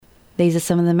These are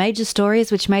some of the major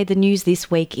stories which made the news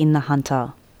this week in The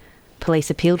Hunter.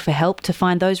 Police appealed for help to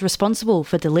find those responsible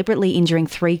for deliberately injuring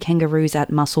 3 kangaroos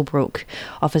at Muswellbrook.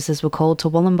 Officers were called to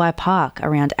Wollombi Park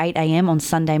around 8 a.m. on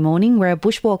Sunday morning, where a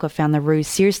bushwalker found the roos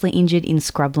seriously injured in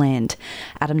scrubland.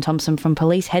 Adam Thompson from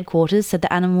Police Headquarters said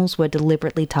the animals were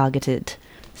deliberately targeted.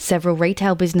 Several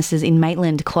retail businesses in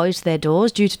Maitland closed their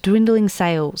doors due to dwindling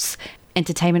sales.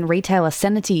 Entertainment retailer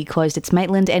Senity closed its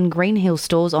Maitland and Greenhill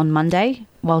stores on Monday,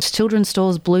 whilst children's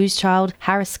stores Blues Child,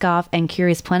 Harris Scarf and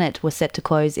Curious Planet were set to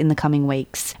close in the coming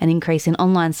weeks. An increase in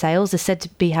online sales is said to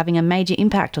be having a major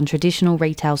impact on traditional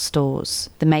retail stores.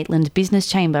 The Maitland Business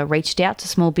Chamber reached out to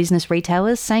small business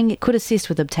retailers, saying it could assist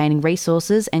with obtaining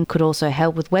resources and could also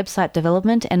help with website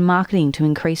development and marketing to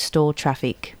increase store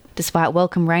traffic. Despite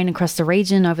welcome rain across the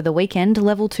region over the weekend,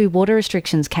 Level 2 water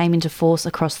restrictions came into force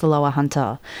across the Lower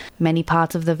Hunter. Many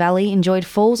parts of the valley enjoyed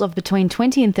falls of between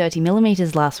 20 and 30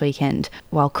 millimetres last weekend,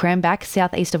 while Cranbrook,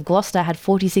 southeast of Gloucester, had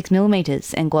 46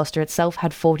 millimetres and Gloucester itself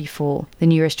had 44. The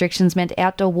new restrictions meant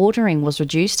outdoor watering was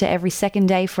reduced to every second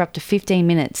day for up to 15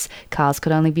 minutes. Cars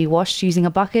could only be washed using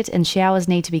a bucket and showers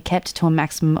need to be kept to a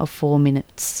maximum of 4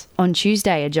 minutes. On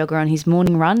Tuesday, a jogger on his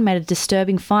morning run made a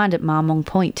disturbing find at Marmong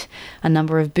Point. A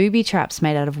number of booby traps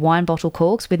made out of wine bottle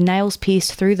corks with nails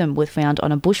pierced through them were found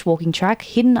on a bushwalking track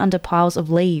hidden under piles of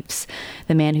leaves.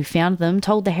 The man who found them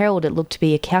told the Herald it looked to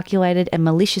be a calculated and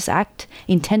malicious act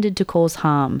intended to cause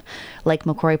harm. Lake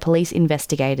Macquarie Police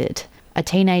investigated. A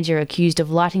teenager accused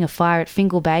of lighting a fire at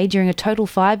Fingal Bay during a total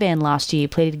fire ban last year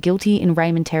pleaded guilty in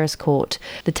Raymond Terrace Court.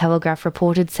 The Telegraph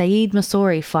reported Saeed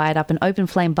Masori fired up an open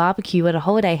flame barbecue at a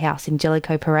holiday house in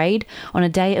Jellicoe Parade on a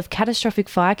day of catastrophic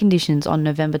fire conditions on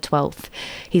November 12th.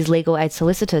 His legal aid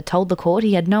solicitor told the court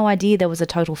he had no idea there was a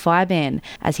total fire ban,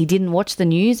 as he didn't watch the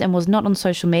news and was not on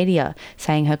social media,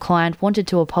 saying her client wanted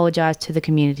to apologise to the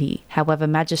community. However,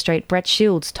 Magistrate Brett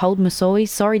Shields told Masori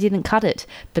sorry didn't cut it,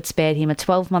 but spared him a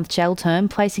 12-month jail term,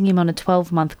 placing him on a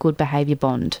 12-month good behaviour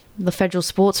bond. The federal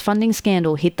sports funding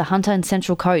scandal hit the Hunter and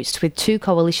Central Coast, with 2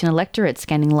 coalition electorates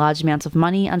gaining large amounts of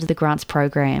money under the grants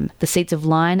program. The seats of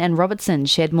Lyon and Robertson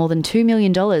shared more than $2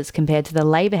 million compared to the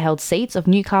Labor-held seats of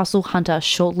Newcastle, Hunter,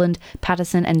 Shortland,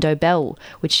 Patterson and Dobell,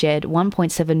 which shared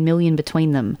 $1.7 million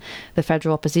between them. The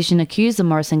federal opposition accused the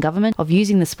Morrison government of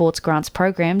using the sports grants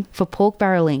program for pork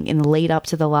barrelling in the lead-up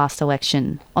to the last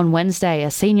election. On Wednesday, a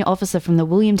senior officer from the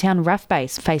Williamtown RAF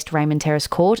base faced Raymond Terrace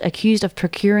Court accused of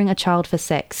procuring a child for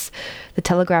sex. The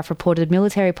Telegraph reported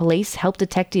military police helped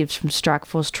detectives from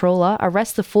Strikeforce Trawler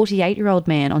arrest the 48-year-old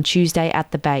man on Tuesday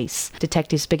at the base.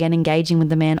 Detectives began engaging with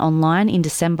the man online in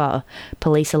December.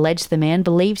 Police alleged the man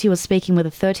believed he was speaking with a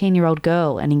 13-year-old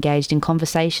girl and engaged in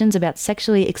conversations about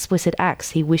sexually explicit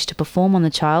acts he wished to perform on the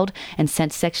child and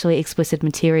sent sexually explicit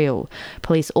material.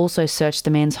 Police also searched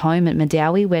the man's home at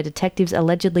Medowie, where detectives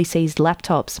allegedly seized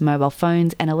laptops, mobile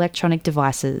phones and electronic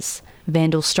devices.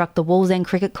 Vandals struck the Wallsend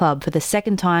Cricket Club for the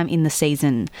second time in the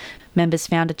season. Members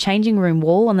found a changing room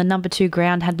wall on the number 2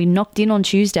 ground had been knocked in on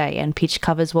Tuesday and pitch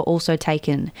covers were also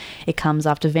taken. It comes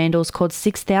after vandals caused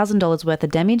 $6,000 worth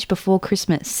of damage before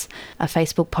Christmas. A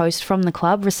Facebook post from the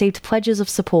club received pledges of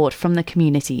support from the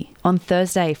community. On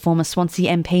Thursday, former Swansea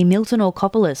MP Milton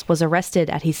Orkopoulos was arrested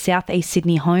at his South East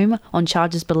Sydney home on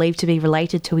charges believed to be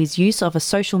related to his use of a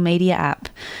social media app.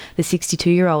 The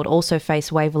 62-year-old also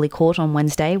faced Waverley Court on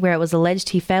Wednesday, where it was alleged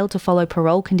he failed to follow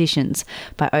parole conditions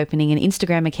by opening an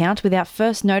Instagram account without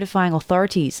first notifying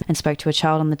authorities and spoke to a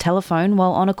child on the telephone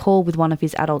while on a call with one of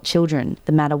his adult children.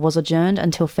 The matter was adjourned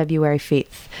until February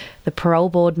 5th. The parole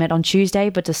board met on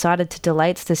Tuesday but decided to delay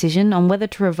its decision on whether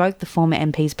to revoke the former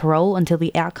MP's parole until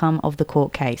the outcome of the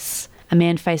court case. A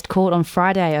man faced court on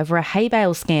Friday over a hay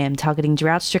bale scam targeting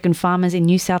drought-stricken farmers in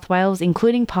New South Wales,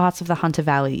 including parts of the Hunter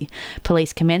Valley.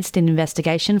 Police commenced an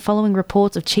investigation following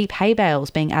reports of cheap hay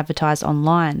bales being advertised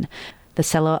online. The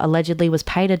seller allegedly was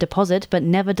paid a deposit but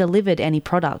never delivered any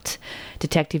product.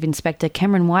 Detective Inspector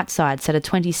Cameron Whiteside said a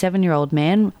 27-year-old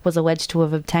man was alleged to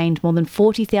have obtained more than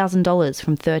 $40,000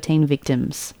 from 13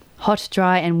 victims. Hot,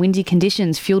 dry and windy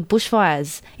conditions fueled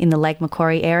bushfires in the Lake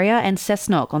Macquarie area and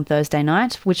Cessnock on Thursday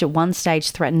night, which at one stage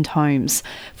threatened homes.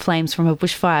 Flames from a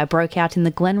bushfire broke out in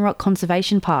the Glenrock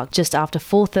Conservation Park just after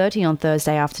 4:30 on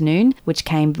Thursday afternoon, which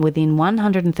came within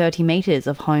 130 metres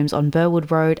of homes on Burwood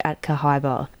Road at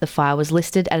Cahaiba. The fire was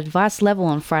listed at advice level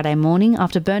on Friday morning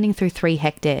after burning through 3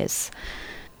 hectares.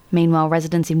 Meanwhile,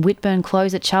 residents in Whitburn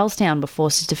Close at Charlestown were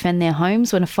forced to defend their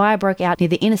homes when a fire broke out near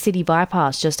the inner city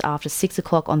bypass just after 6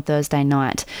 o'clock on Thursday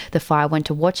night. The fire went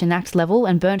to Watch and Axe level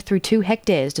and burnt through 2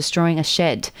 hectares, destroying a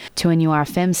shed.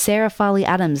 2NURFM's Sarah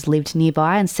Farley-Adams lived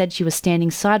nearby and said she was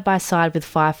standing side by side with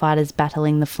firefighters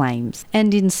battling the flames.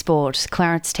 And in sport,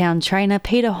 Clarencetown trainer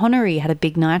Peter Honoré had a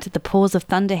big night at the Paws of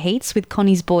Thunder Heats with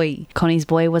Connie's Boy. Connie's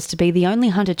Boy was to be the only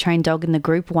hunter-trained dog in the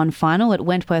Group 1 final at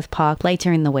Wentworth Park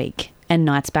later in the week. And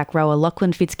Knights back rower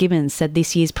Lachlan Fitzgibbons said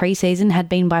this year's pre-season had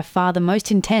been by far the most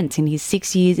intense in his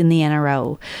 6 years in the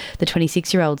NRL. The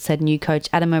 26-year-old said new coach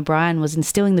Adam O'Brien was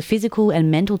instilling the physical and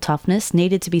mental toughness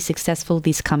needed to be successful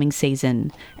this coming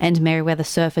season. And Merewether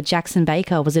surfer Jackson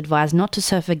Baker was advised not to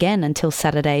surf again until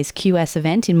Saturday's QS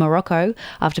event in Morocco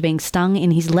after being stung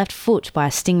in his left foot by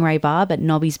a stingray barb at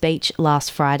Nobby's Beach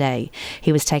last Friday.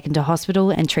 He was taken to hospital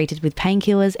and treated with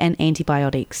painkillers and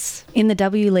antibiotics. In the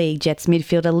W League, Jets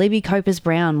midfielder Libby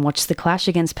Copers-Brown watched the clash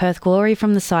against Perth Glory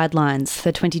from the sidelines.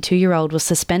 The 22-year-old was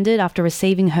suspended after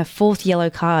receiving her 4th yellow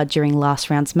card during last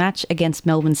round's match against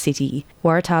Melbourne City.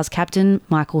 Waratah's captain,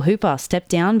 Michael Hooper, stepped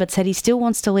down but said he still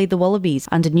wants to lead the Wallabies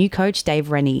under new coach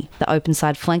Dave Rennie. The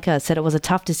open-side flanker said it was a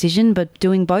tough decision, but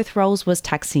doing both roles was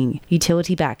taxing.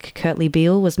 Utility back Kurtley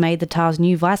Beale was made the Tars'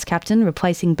 new vice-captain,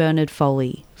 replacing Bernard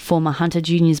Foley. Former Hunter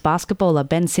Juniors basketballer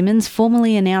Ben Simmons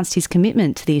formally announced his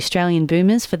commitment to the Australian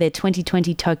Boomers for their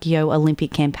 2020 Tokyo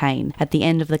Olympic campaign at the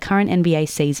end of the current NBA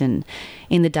season.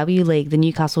 In the W League, the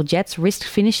Newcastle Jets risked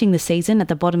finishing the season at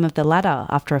the bottom of the ladder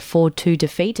after a 4-2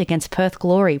 defeat against Perth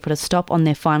Glory put a stop on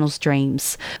their finals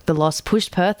dreams. The loss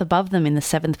pushed Perth above them in the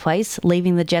 7th place,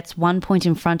 leaving the Jets 1 point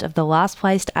in front of the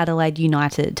last-placed Adelaide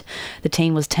United. The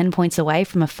team was 10 points away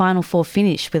from a Final Four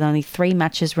finish with only 3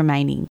 matches remaining.